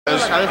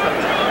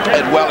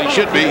And well, he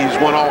should be. He's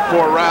won all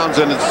 4 rounds,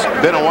 and it's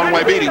been a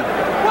one-way beating.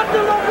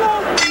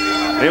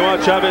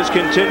 Meanwhile, Chavez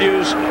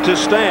continues to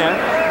stand,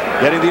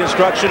 getting the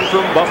instruction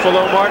from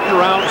Buffalo Martin,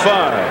 round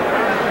 5.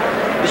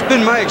 It's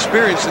been my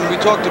experience, and we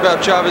talked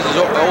about Chavez's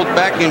old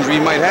back injury. He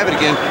might have it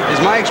again.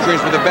 It's my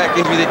experience with a back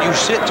injury that you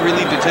sit to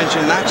relieve the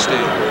tension, not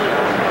stand.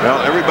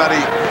 Well,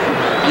 everybody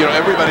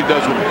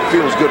does what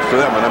feels good for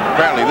them, and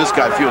apparently this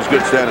guy feels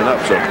good standing up,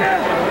 so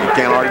you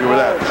can't argue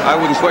with that. I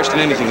wouldn't question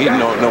anything.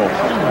 No.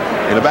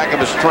 In the back of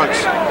his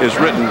trunks is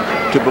written,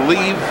 "To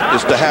believe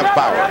is to have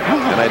power,"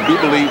 and I do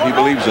believe he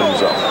believes in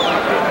himself.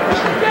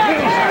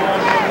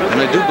 And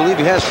I do believe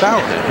he has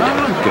power.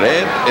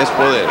 Creer es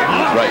poder.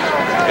 That's right.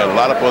 He's got a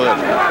lot of poder.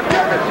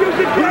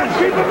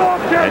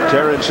 And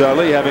Terrence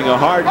Alli having a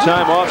hard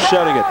time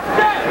offsetting it.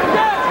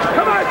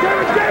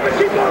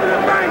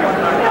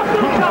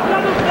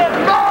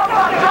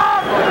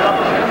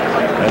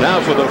 And now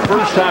for the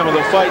first time of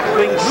the fight,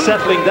 things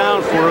settling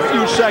down for a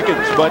few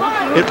seconds, but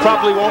it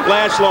probably won't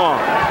last long.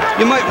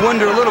 You might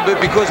wonder a little bit,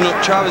 because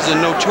Chavez is a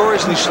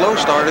notoriously slow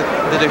starter,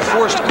 that a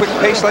forced quick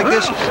pace like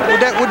this,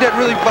 would that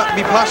really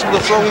be possible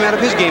to throw him out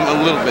of his game a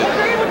little bit?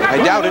 I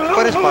doubt it,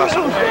 but it's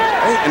possible.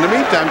 Hey, in the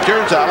meantime,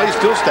 Terrence Alli is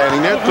still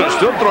standing there,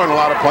 still throwing a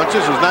lot of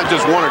punches. It's not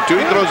just 1 or 2.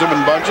 He throws them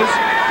in bunches.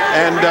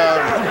 And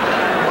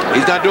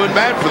he's not doing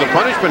bad for the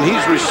punishment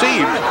he's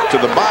received to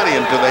the body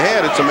and to the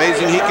head. It's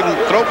amazing he can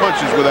throw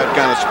punches with that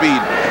kind of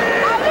speed.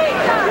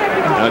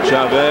 Now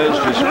Chavez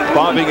just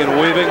bobbing and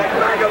weaving.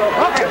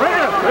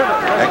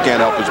 That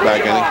can't help his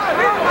back any.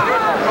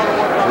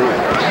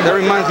 That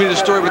reminds me of the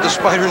story with the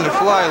spider and the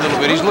fly a little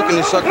bit. He's looking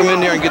to suck him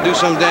in there and do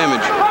some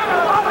damage.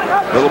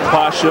 Little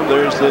possum.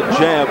 There's the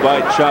jab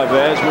by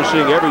Chavez. We're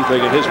seeing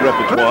everything in his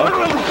repertoire.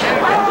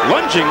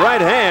 Lunging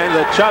right hand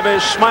that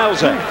Chavez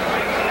smiles at.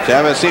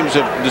 Chavez seems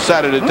to have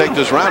decided to take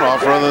this round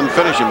off rather than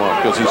finish him off,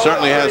 because he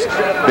certainly has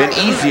been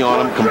easy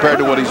on him compared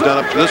to what he's done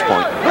up to this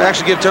point. I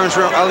actually give Terrence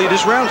Alli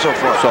this round so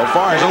far.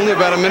 There's only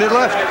about a minute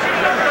left.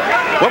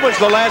 When was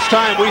the last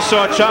time we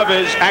saw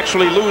Chavez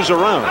actually lose a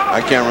round? I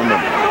can't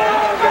remember.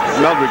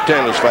 Meldrick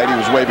Taylor's fight, he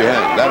was way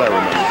behind. That I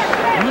remember.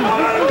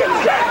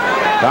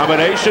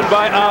 Combination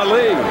by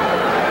Ali.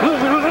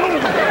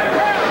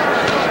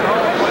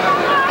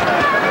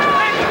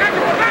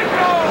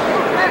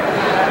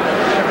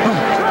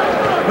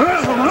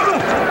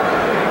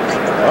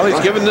 Well,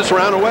 he's giving this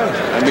round away.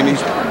 I mean,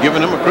 he's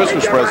giving him a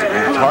Christmas present.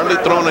 He's hardly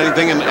thrown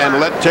anything and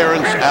let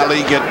Terrence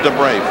Alli get the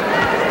brave.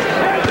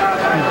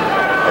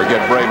 Or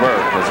get braver,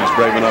 because he's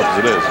brave enough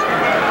as it is.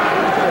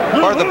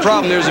 Part of the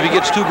problem there is if he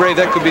gets too brave,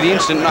 that could be the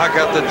instant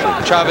knockout that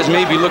Chavez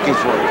may be looking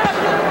for.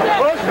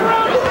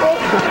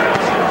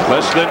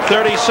 Less than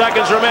 30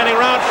 seconds remaining,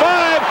 round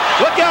 5.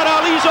 Look out,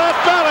 Ali's off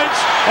balance,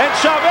 and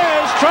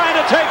Chavez trying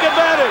to take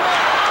advantage.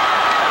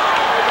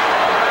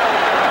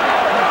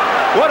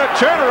 What a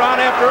turnaround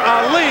after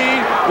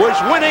Ali was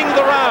winning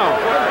the round.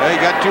 Yeah, he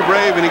got too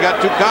brave and he got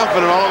too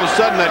confident. All of a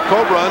sudden, that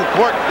Cobra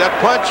uncorked that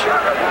punch.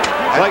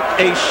 Like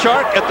a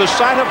shark at the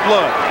sight of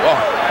blood. Oh.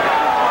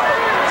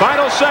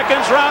 Final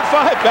seconds, round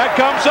 5. Back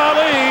comes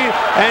Ali,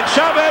 and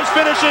Chavez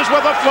finishes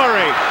with a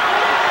flurry.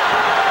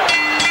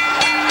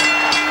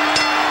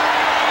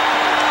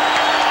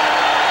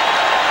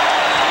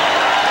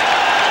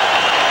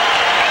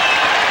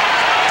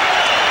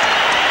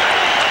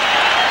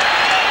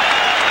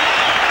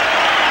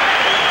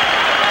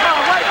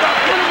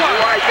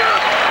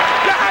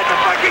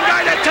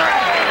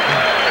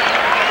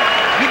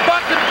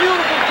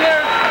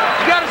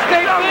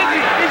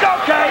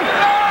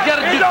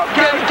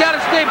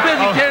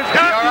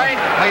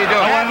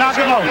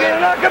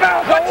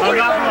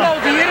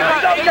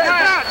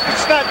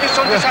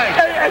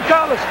 Hey,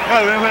 Carlos.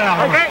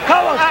 Okay,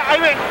 Carlos.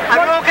 I'm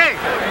okay.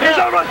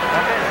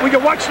 We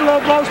can watch the low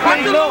blows,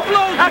 please.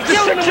 After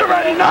 6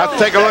 already now. I'll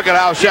take a look at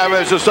how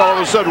Chavez just all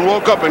of a sudden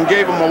woke up and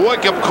gave him a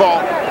wake-up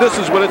call. This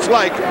is what it's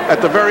like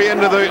at the very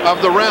end of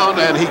the round,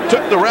 and he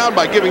took the round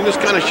by giving this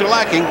kind of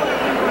shellacking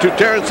to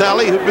Terrence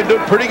Alli, who'd been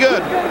doing pretty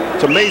good.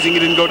 It's amazing he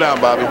didn't go down,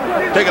 Bobby.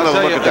 Take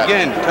another look at that.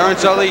 Again,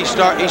 Terrence Alli, he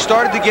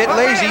started to get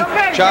lazy.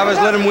 Chavez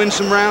let him win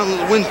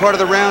part of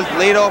the round,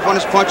 laid off on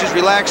his punches,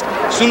 relaxed.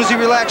 As soon as he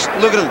relaxed,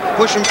 look at him,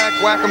 push him back,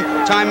 whack him,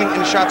 timing,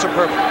 and the shots are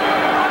perfect.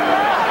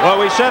 Well,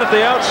 we said at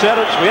the outset,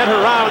 as we enter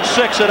round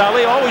 6, that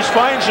Ali always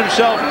finds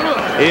himself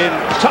in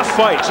tough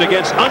fights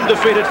against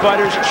undefeated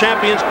fighters,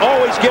 champions,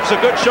 always gives a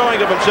good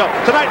showing of himself.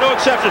 Tonight, no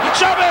exception.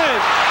 Chavez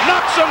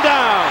knocks him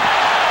down.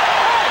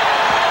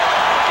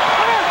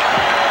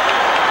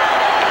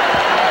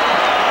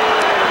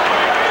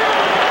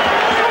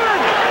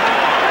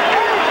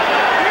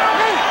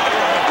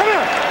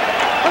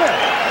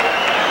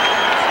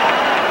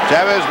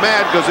 Chavez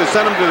mad because they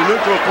sent him to the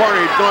neutral corner.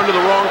 He'd gone to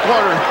the wrong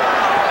corner.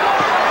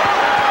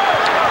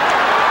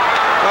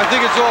 I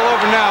think it's all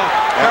over now.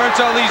 Terrence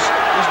Alli's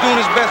doing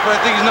his best, but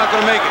I think he's not going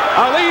to make it.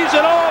 Ali's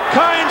in all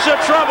kinds of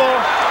trouble.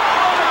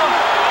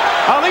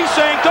 Ali's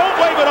saying, don't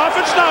wave it off,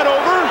 it's not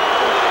over.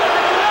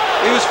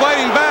 He was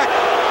fighting back.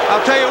 I'll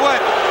tell you what,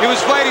 he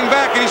was fighting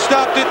back and he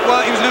stopped it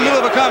while he was in the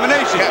middle of a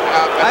combination.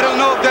 I don't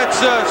know if that's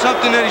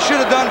something that he should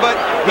have done, but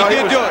he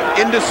did do it.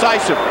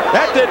 Indecisive.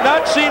 That did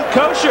not seem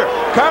kosher.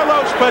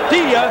 Carlos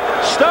Padilla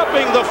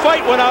stopping the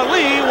fight when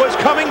Ali was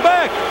coming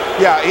back.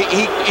 Yeah,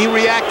 he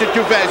reacted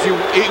too fast.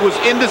 He was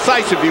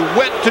indecisive. He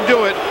went to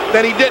do it,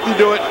 then he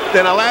didn't do it.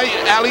 Then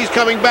Ali's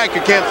coming back.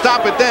 You can't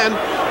stop it then.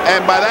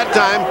 And by that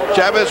time,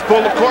 Chavez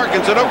pulled the cork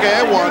and said, okay,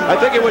 I won. I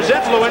think it was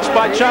influenced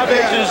by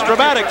Chavez's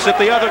dramatics at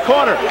the other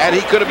corner. And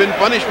he could have been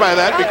punished by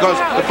that because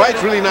the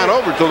fight's really not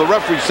over until the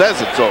referee says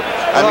it. So,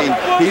 I mean,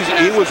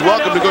 he was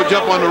welcome to go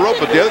jump on the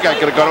rope, but the other guy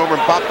could have gone over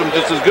and popped him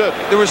just as good.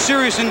 There was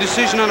serious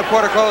indecision on the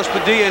part of Carlos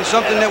Padilla, and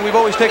something that we've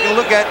always taken a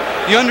look at.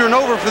 The under and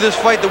over for this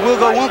fight, the will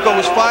go, won't go,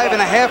 was 5.5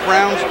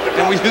 rounds,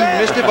 and we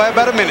missed it by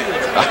about a minute.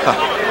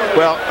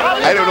 Well,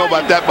 I don't know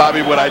about that,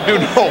 Bobby. What I do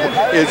know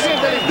is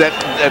that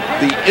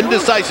the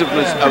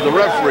indecisiveness of the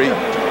referee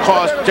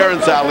caused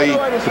Terrence Alli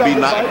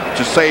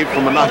to save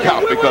from a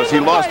knockout because he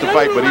lost the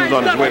fight, but he was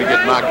on his way to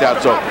get knocked out.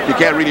 So you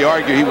can't really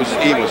argue. He was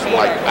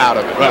like out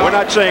of it. Right. We're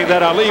not saying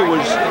that Ali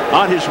was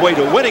on his way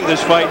to winning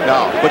this fight,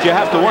 no. But you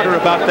have to wonder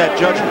about that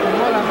judgment.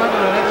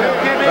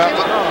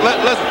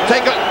 Let's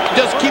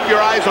just keep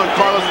your eyes on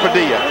Carlos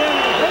Padilla.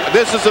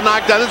 This is a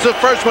knockdown. This is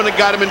the first one that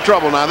got him in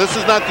trouble. Now, this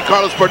is not the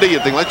Carlos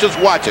Padilla thing. Let's just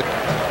watch it.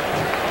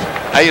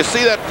 Now, you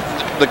see that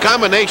the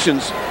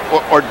combinations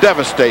are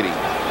devastating.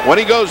 When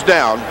he goes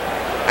down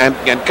and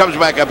comes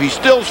back up, he's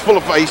still full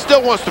of fight. He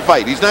still wants to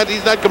fight. He's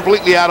not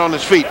completely out on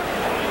his feet.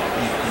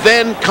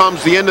 Then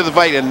comes the end of the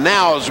fight, and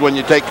now is when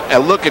you take a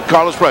look at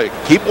Carlos Padilla.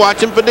 Keep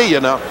watching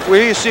Padilla now.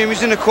 Well, you see him.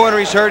 He's in the corner.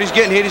 He's hurt. He's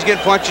getting hit. He's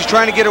getting punched. He's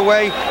trying to get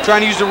away,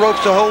 trying to use the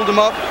ropes to hold him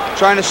up,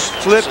 trying to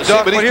flip,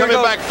 duck. But he's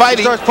coming back fighting.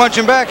 He starts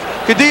punching back.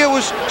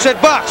 Padilla said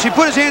box. He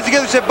put his hands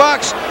together and said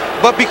box.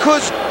 But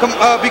because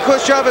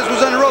Chavez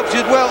was on the ropes, he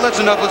said, well, that's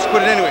enough. Let's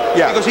put it anyway.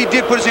 Yeah. Because he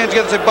did put his hands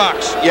together and said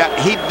box. Yeah,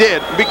 he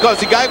did. Because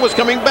the guy was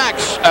coming back.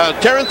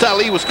 Terrence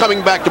Alli was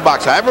coming back to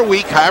box. However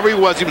weak, however he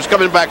was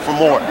coming back for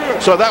more.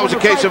 So that was a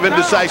case of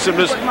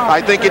indecisiveness.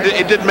 I think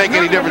it didn't make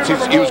any difference.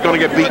 He was going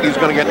to get beat. He was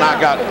going to get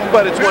knocked out.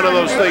 But it's one of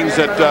those things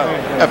that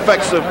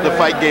affects the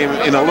fight game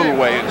in a little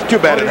way. It's too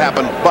bad it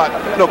happened. But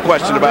no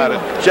question about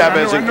it.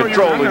 Chavez in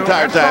control the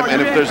entire time.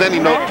 And if there's any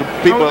note to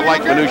people that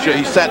like minutia,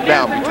 he sat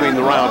down between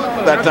the rounds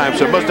that time.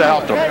 So it must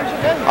have helped him.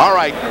 All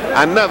right,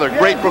 another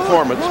great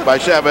performance by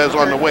Chavez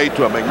on the way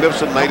to a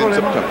magnificent night in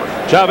September.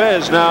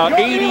 Chavez now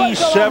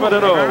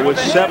 87-0 with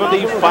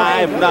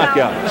 75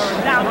 knockouts.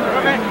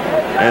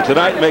 And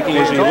tonight making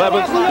his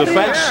 11th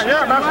defense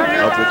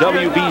of the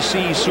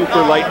WBC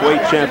Super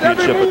Lightweight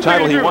Championship, a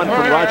title he won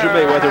from Roger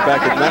Mayweather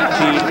back in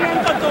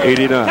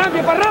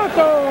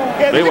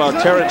 1989. Meanwhile,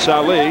 Terrence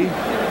Alli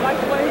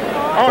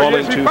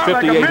falling to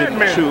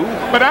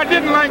 58-2. But I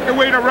didn't like the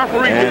way the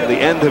referee did. And the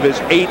end of his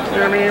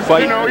 8th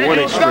fight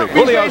winning streak.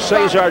 Julio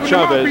César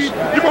Chávez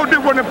you go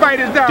do when the fight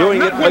is down, doing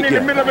not it when again. in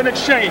the middle of an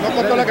exchange.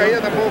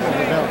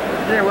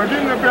 Yeah, well, give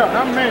him the belt.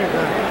 I'm man.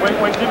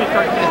 When Jimmy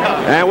starts.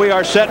 And we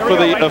are set for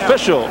the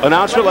official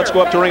announcement. Let's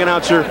go up to ring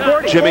announcer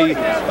Jimmy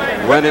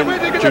Lennon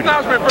Jr.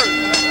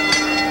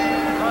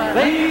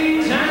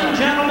 Ladies and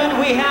gentlemen,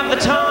 we have the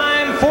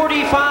time,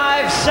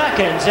 45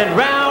 seconds. In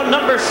round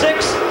number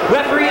 6,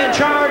 referee in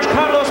charge,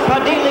 Carlos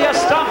Padilla,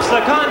 stops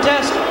the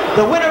contest.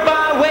 The winner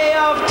by way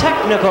of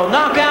technical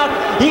knockout.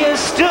 He is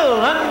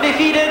still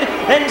undefeated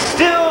and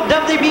still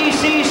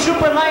WBC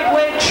Super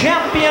Lightweight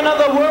Champion of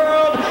the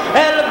world,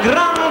 El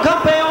Gran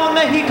Campeón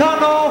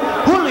Mexicano,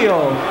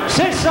 Julio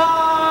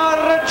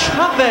César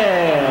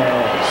Chávez.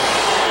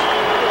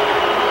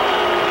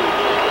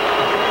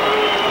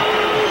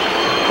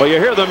 Well, you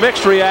hear the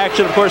mixed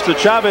reaction. Of course, the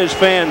Chavez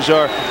fans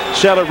are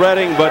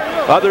celebrating, but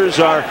others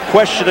are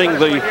questioning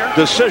the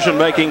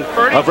decision-making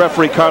of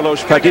referee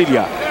Carlos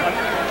Padilla.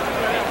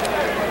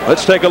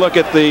 Let's take a look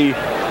at the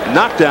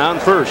knockdown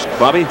first,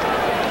 Bobby.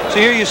 So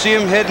here you see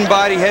him, head and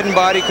body,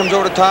 comes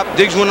over the top,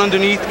 digs one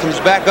underneath, comes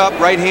back up,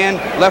 right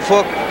hand, left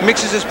hook,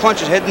 mixes his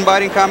punches, head and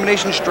body in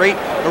combination, straight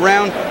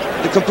around.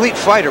 The complete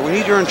fighter. When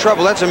you're in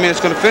trouble, that's a man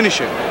that's going to finish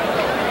it.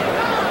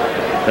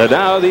 And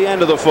now the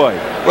end of the fight.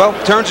 Well,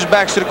 Terrence is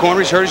back to the corner.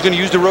 He's hurt. He's going to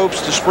use the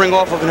ropes to spring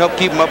off of and help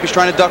keep him up. He's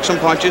trying to duck some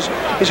punches.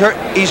 He's hurt,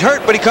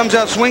 but he comes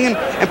out swinging.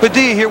 And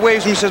Padilla here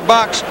waves him and says,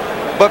 box.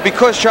 But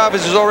because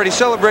Chavez is already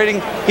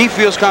celebrating, he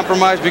feels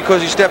compromised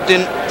because he stepped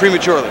in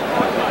prematurely.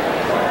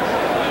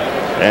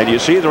 And you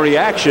see the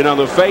reaction on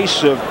the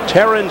face of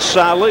Terrence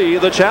Alli,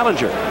 the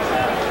challenger.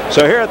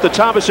 So here at the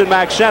Thomas &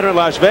 Mack Center in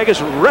Las Vegas,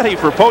 ready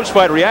for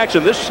post-fight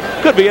reaction. This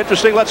could be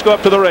interesting. Let's go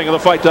up to the ring of the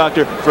fight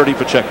doctor, Ferdy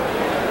Pacheco.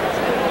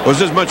 Was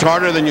this much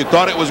harder than you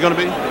thought it was going to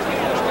be?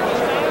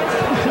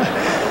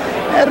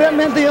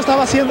 Realmente yo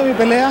estaba haciendo mi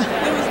pelea.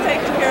 He was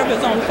taking care of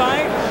his own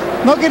fight.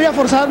 No quería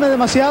forzarme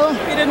demasiado.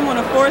 He didn't want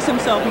to force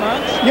himself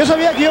much. Yo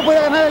sabía que yo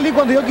podía ganar el Lee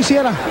cuando yo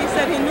quisiera. He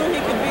said he knew he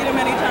could beat him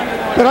anytime he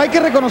wanted. Pero hay que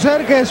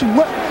reconocer que es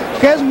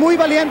muy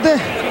valiente.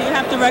 You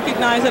have to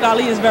recognize that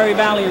Ali is very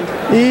valiant.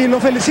 Y lo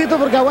felicito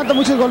porque aguanta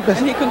muchos golpes.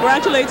 And he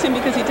congratulates him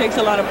because he takes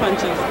a lot of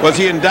punches. Was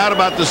he in doubt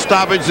about the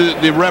stoppage?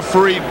 The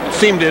referee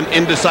seemed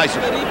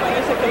indecisive.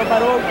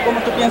 paró. ¿Cómo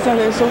tú piensas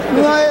de eso?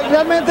 No,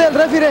 realmente el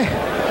referee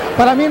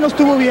para mí no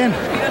estuvo bien.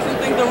 He doesn't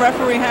think the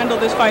referee handled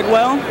this fight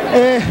well.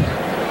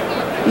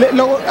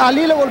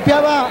 Ali lo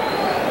golpeaba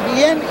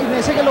bien y me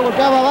dice que lo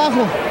golpeaba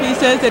abajo. He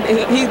says that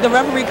the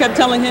referee kept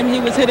telling him he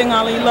was hitting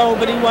Ali low,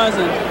 but he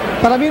wasn't.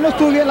 Para mí no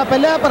estuvo bien la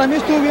pelea, para mí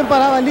estuvo bien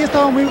parada. Ali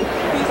estaba muy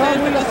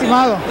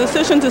lastimado. The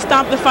decision to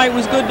stop the fight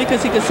was good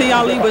because he could see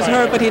Ali was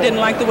hurt, but he didn't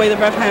like the way the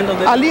ref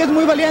handled it. Ali es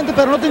muy valiente,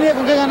 pero no tenía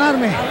con qué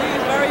ganarme. Ali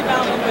is very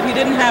valiant, but he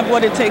didn't have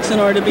what it takes in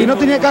order to be. Y no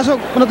tenía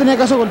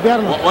caso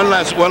golpearlo. One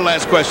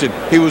last question.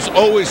 He was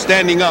always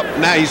standing up.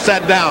 Now he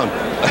sat down.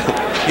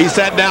 He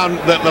sat down.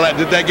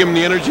 Did that give him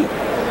the energy?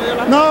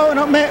 No,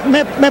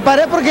 me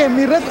paré porque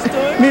mi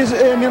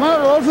hermano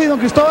Rodolfo y don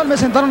Cristóbal me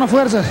sentaron a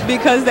fuerzas.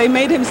 Because they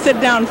made him sit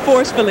down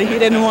forcefully. He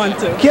didn't want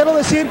to. Quiero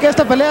decir que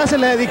esta pelea se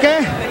le dediqué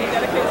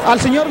al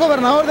señor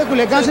gobernador de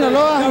Culiacán,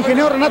 Sinaloa,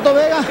 ingeniero Renato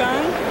Vega,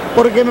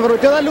 porque me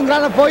prometió darle un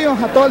gran apoyo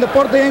a todo el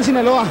deporte allá en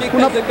Sinaloa.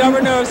 Because the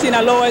governor of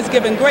Sinaloa is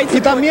giving great Y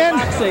support to también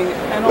boxing.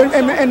 And also,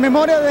 en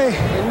memoria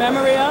in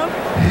memory of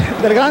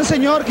del gran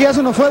señor que ya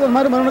se nos fue, don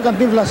Mario Moreno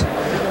Cantinflas.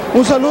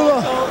 Un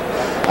saludo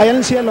allá en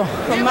el cielo.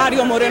 from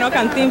Mario Moreno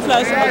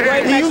Cantinflas, a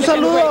great Y un Mexican,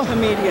 saludo great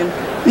comedian.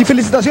 y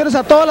felicitaciones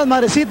a todas las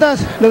madrecitas.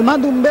 Les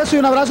mando un beso y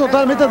un abrazo a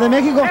todas las madres de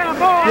México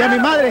y a mi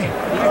madre.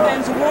 He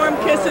sends warm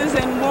kisses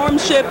and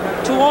warmship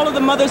to all of the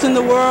mothers in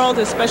the world,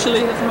 especially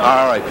his mother.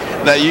 All right.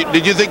 Now,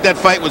 did you think that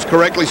fight was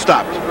correctly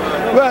stopped?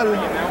 Well,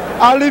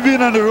 I've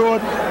been on the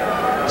road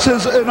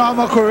since in all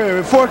my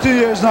career. 14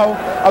 years now,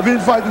 I've been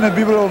fighting in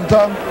people's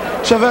hometown.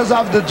 Chavez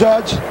have the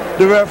judge,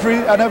 the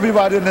referee, and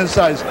everybody in his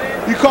size.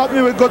 He caught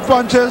me with good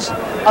punches.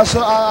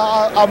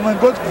 I'm in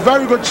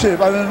very good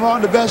shape. I'm in one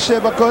of the best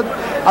shape I could.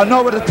 I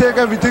know where to take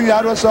everything he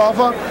had to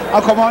offer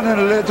and come on in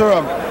the later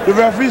round. The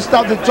referee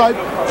stopped the fight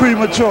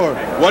premature.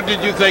 What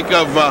did you think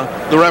of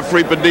the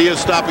referee Padilla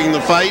stopping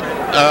the fight?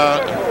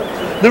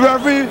 The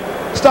referee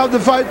stopped the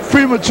fight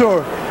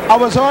premature. I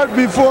was hurt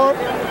before.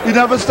 He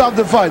never stopped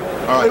the fight.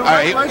 All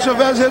right. When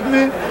Chavez hit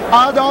me,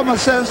 I had all my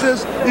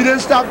senses. He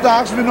didn't stop to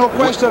ask me no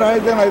question or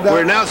anything like that.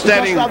 We're now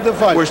standing.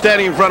 We're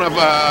standing in front of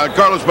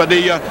Carlos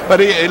Padilla, but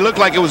it looked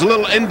like it was a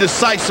little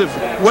indecisive.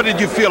 What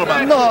did you feel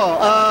about it? No,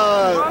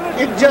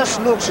 it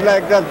just looks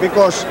like that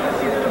because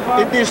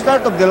at the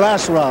start of the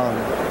last round,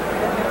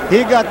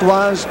 he got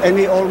once and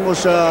he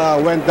almost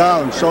went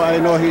down. So I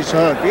know he's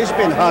hurt. He's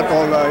been hurt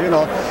all, you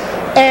know.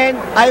 And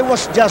I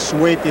was just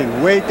waiting.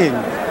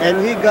 And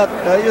he got,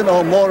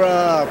 more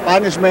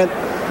punishment.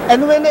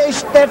 And when I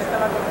step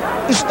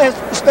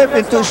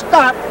into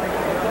stop,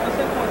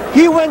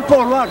 he went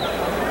forward.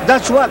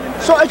 That's what.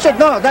 So I said,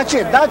 no, that's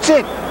it.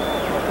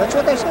 That's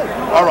what I said.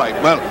 All right.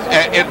 Well,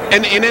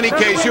 in any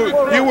case, you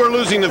were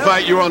losing the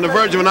fight. You were on the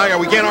verge of an knockout.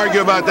 We can't argue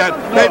about that.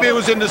 Maybe it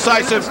was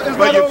indecisive,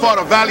 but you fought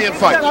a valiant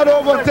fight. It's not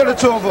over until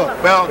it's over.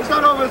 Well, it's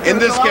not over in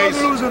this case,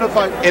 I'm losing the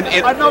fight.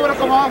 I know when I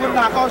come off and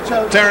knock out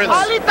Chelsea. Terrence,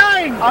 Ali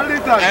time.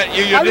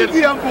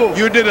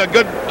 You did a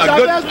good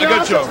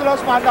show.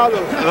 Los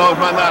Mandalos.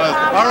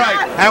 All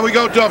right, and we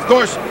go to, of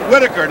course,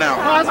 Whitaker now.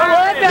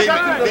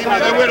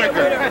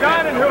 Whitaker.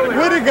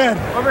 Whitaker.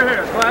 Over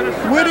here.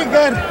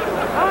 Whitaker.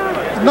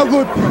 No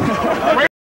good.